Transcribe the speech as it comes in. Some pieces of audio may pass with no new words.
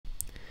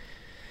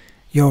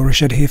Yo,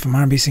 Rashid here from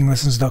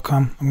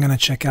RBSingLessons.com. I'm going to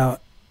check out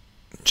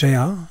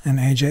JR and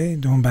AJ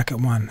doing Back at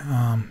One.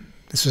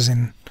 This was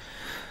in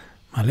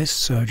my list,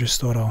 so I just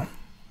thought I'll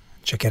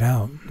check it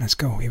out. Let's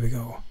go. Here we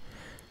go.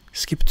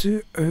 Skip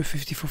to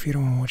 054 if you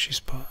don't want to watch this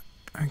part.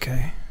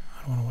 Okay,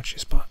 I don't want to watch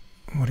this part.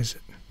 What is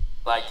it?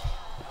 Like,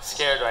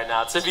 scared right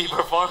now to be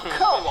performing.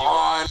 Come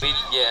on.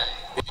 Yeah.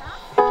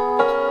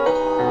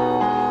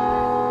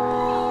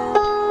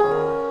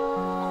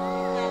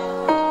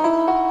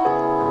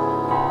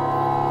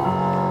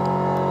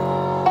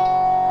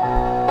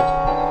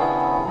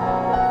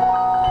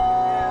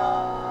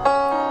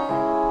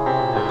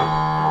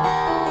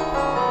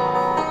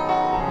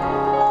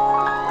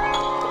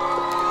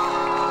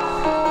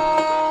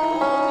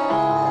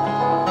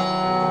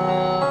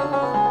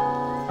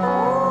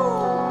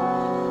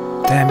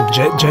 Damn,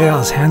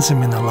 JR's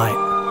handsome in the light,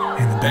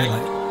 in the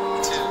daylight.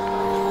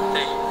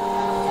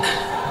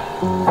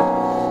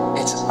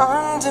 It's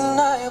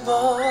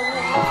undeniable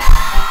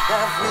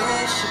that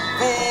we should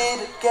be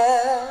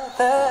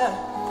together.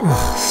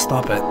 Ugh,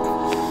 stop it.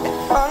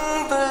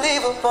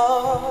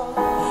 Unbelievable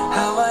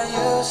how I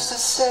used to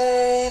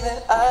say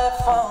that I'd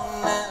fall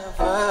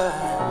never.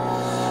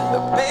 The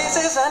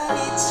basics I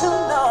need to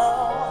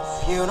know.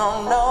 If you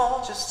don't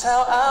know just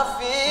how I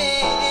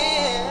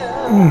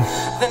feel,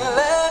 then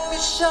let me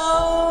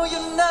show you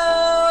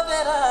now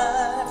that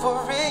I'm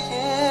for real.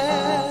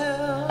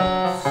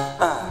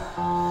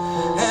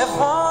 If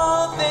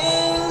all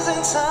things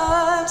and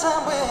times I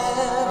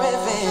will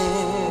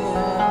reveal.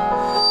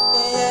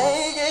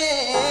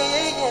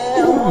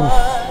 Yeah.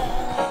 One,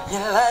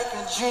 you're like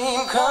a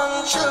dream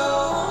come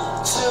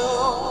true. Two,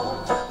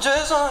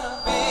 just wanna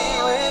be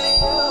with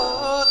you.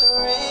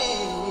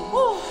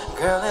 Three,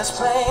 girl, it's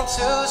plain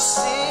to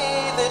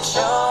see that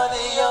you're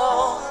the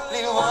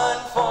only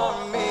one for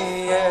me.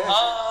 Yeah.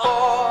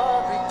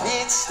 Four,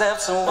 repeat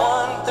steps 1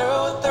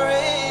 through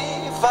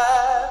 3.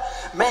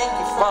 5, make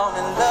you fall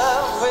in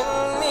love with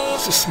me.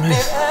 If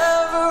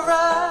ever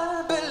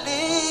I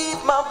believe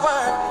my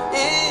work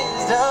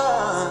is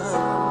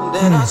done,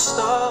 then I'll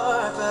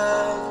start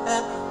back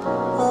at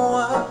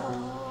 1.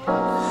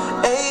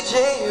 AJ,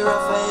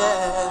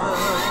 Rafael.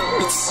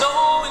 It's so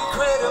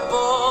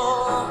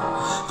incredible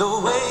the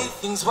way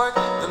things work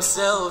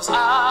themselves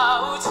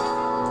out.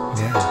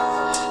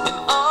 Yeah. And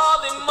all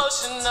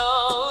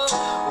emotional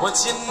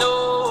once you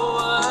know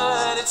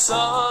what it's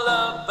all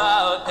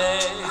about,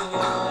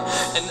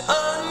 and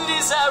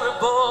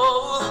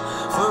undesirable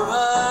for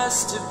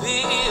us to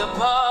be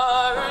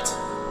apart.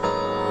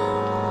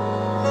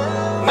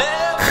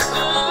 Never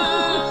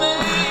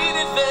made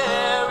it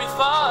very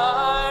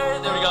far.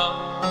 There we go.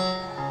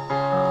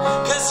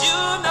 'Cause you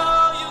know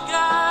you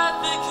got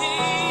the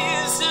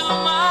keys to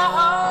my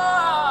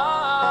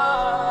heart.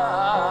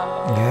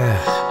 Yeah.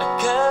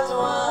 'Cause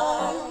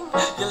 1,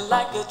 you're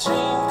like a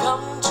dream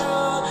come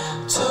true.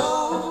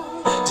 2,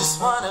 just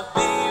wanna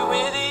be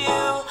with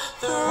you.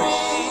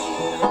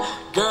 3,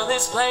 girl,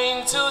 it's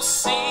plain to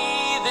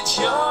see that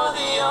you're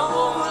the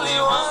only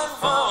one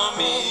for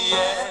me.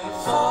 And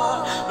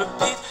 4,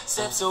 repeat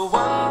steps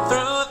 1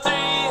 through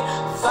 3.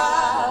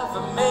 5,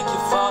 make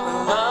you fall in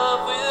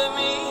love with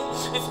me.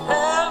 If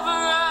ever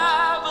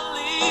I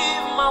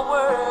believe my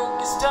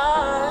work is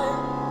done,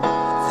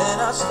 then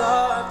I'll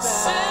start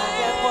back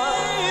at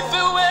 1.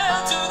 Farewell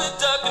to the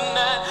dark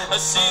night. I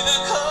see the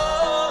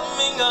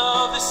coming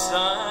of the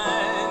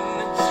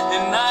sun,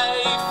 and I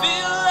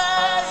feel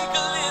like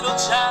a little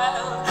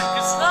child,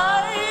 'cause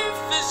life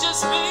has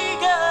just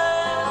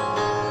begun.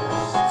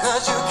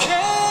 'Cause you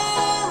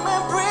came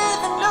and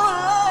breathed a new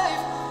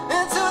life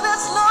into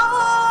this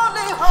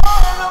lonely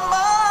heart of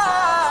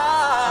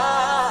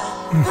mine.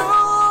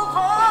 Through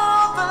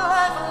all the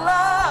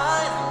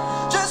lifeline,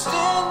 just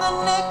in the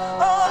nick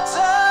of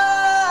time.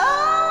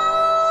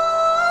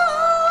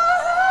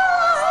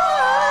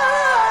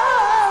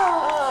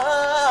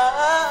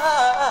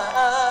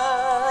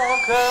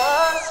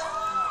 'Cause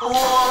 1,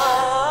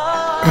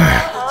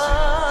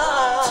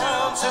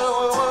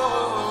 2,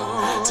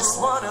 just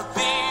wanna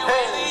be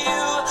with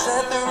you.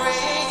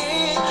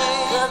 3,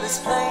 girl, it's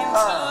plain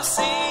to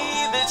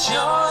see that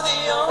you're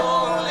the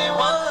only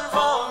one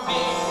for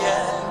me.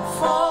 And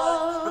 4,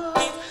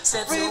 repeat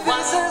steps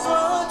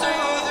 1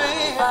 through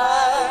 3.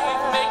 5,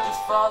 make you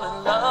fall in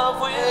love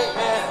with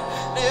me.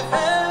 If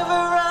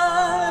ever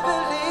I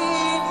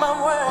believe my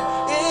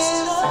work is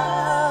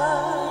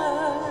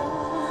done,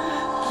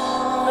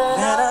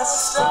 then I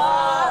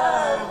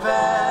start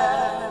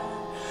back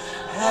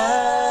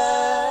at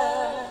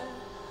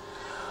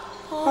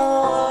 1.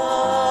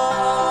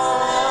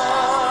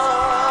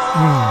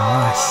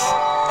 Nice.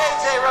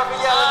 AJ,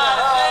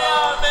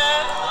 Rafael,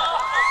 man.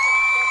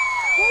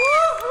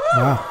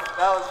 Wow.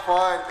 That was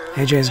fun, dude.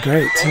 AJ is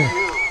great too. Thank you.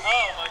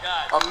 Oh my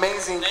God.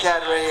 Amazing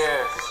cat right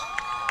here.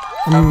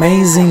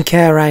 Amazing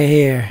cat right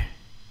here.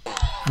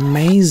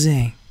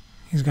 Amazing.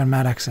 He's got a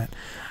mad accent.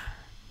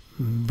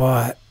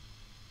 But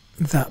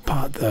that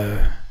part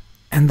though,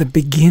 and the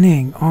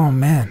beginning, oh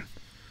man.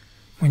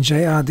 When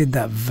JR did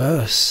that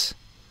verse,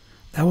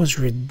 that was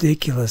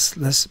ridiculous.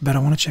 But I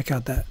want to check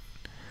out that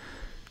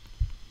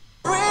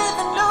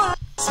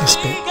This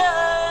bit.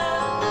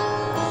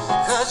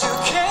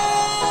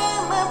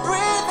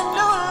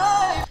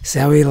 See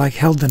how he like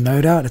held the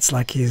note out? It's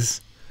like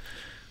he's,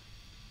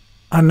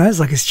 I don't know, it's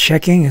like he's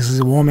checking,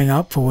 he's warming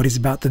up for what he's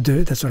about to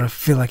do. That's what I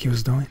feel like he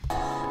was doing.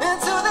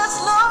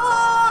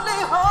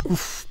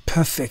 Oof,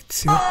 perfect.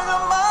 See,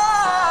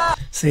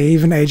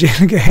 even AJ,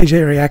 look at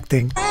AJ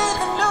reacting.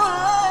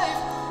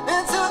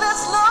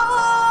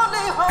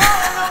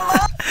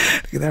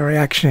 Look at that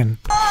reaction.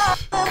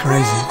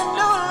 Crazy.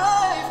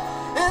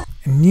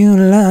 A new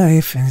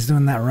life. And he's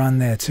doing that run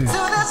there too.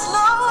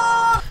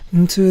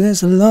 Into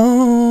this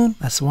alone.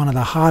 That's one of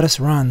the hardest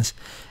runs.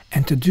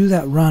 And to do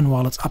that run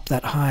while it's up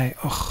that high,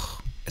 oh,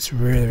 it's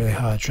really, really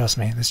hard. Trust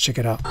me. Let's check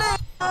it out.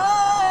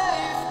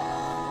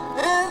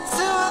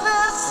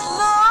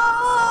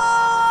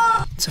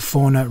 It's a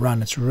 4-note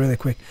run. It's really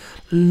quick.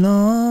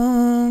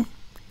 Long.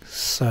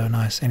 So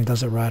nice. And he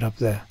does it right up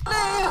there.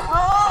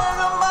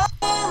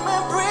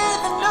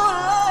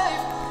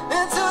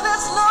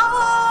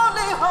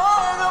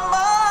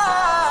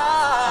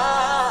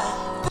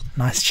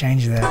 Nice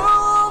change there.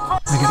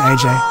 Look at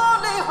AJ.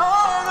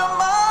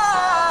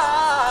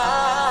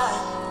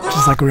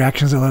 Just like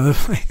reactions all over the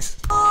place.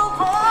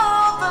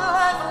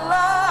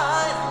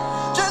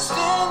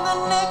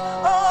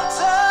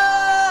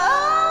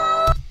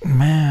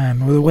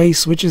 Man, with the way he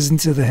switches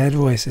into the head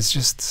voice, it's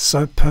just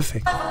so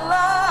perfect.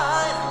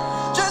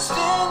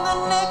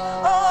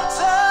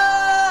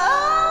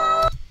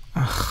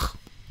 Ugh,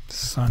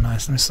 so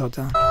nice. Let me slow it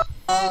down.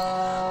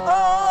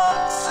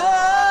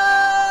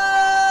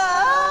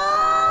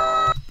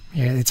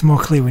 Yeah, it's more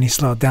clear when you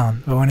slow it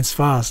down, but when it's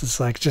fast, it's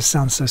like, just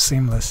sounds so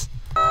seamless.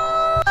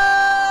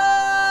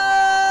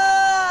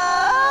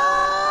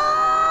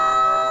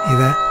 Hear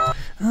that?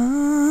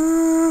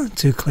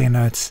 Two clear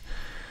notes.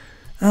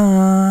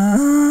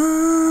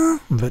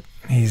 But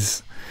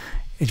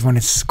when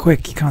it's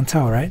quick, you can't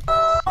tell, right?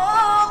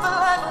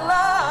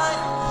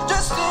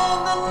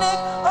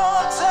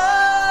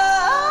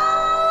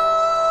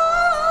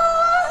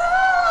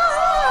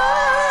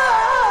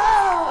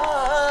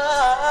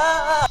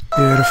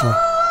 Beautiful.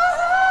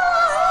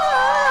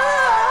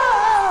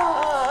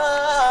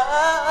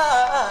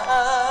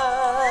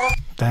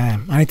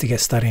 Damn, I need to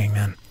get studying,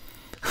 man.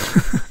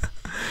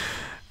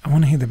 I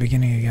want to hear the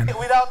beginning again.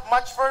 Without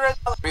much further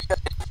ado,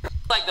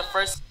 like the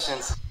first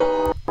sessions.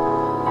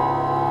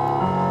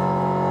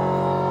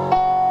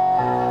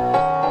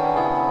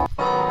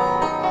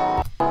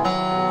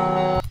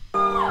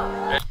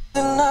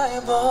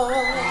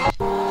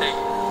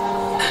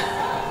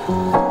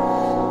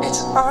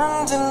 It's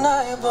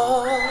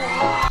undeniable.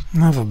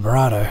 No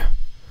vibrato.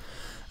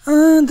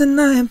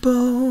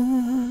 Undeniable.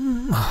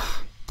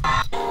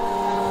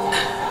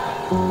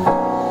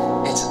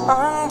 It's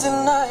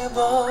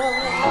undeniable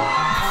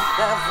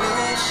that we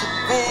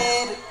should be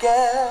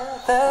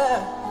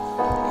together.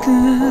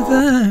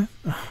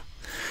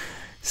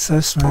 So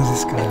smooth,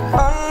 this guy, man.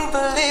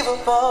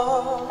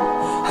 Unbelievable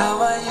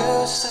how I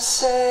used to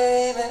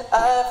say that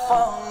I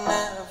fall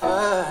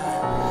never.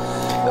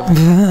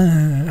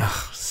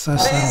 So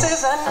slow.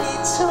 Places I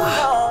need to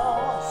know.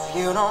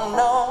 You don't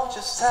know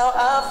just how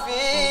I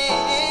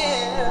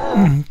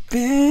feel.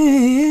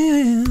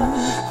 Then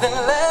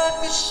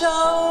let me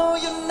show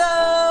you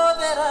now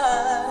that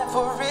I'm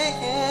for real.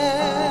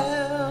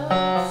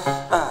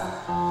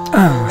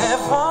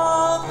 If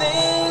all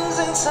things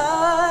in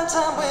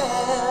time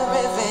will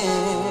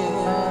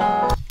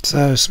reveal.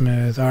 So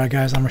smooth. Alright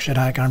guys, I'm Rashid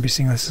Hayek,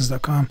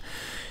 RnBSinglessons.com.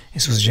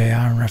 This was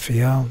JR and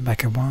Rafael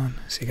back at 1.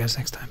 See you guys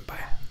next time. Bye.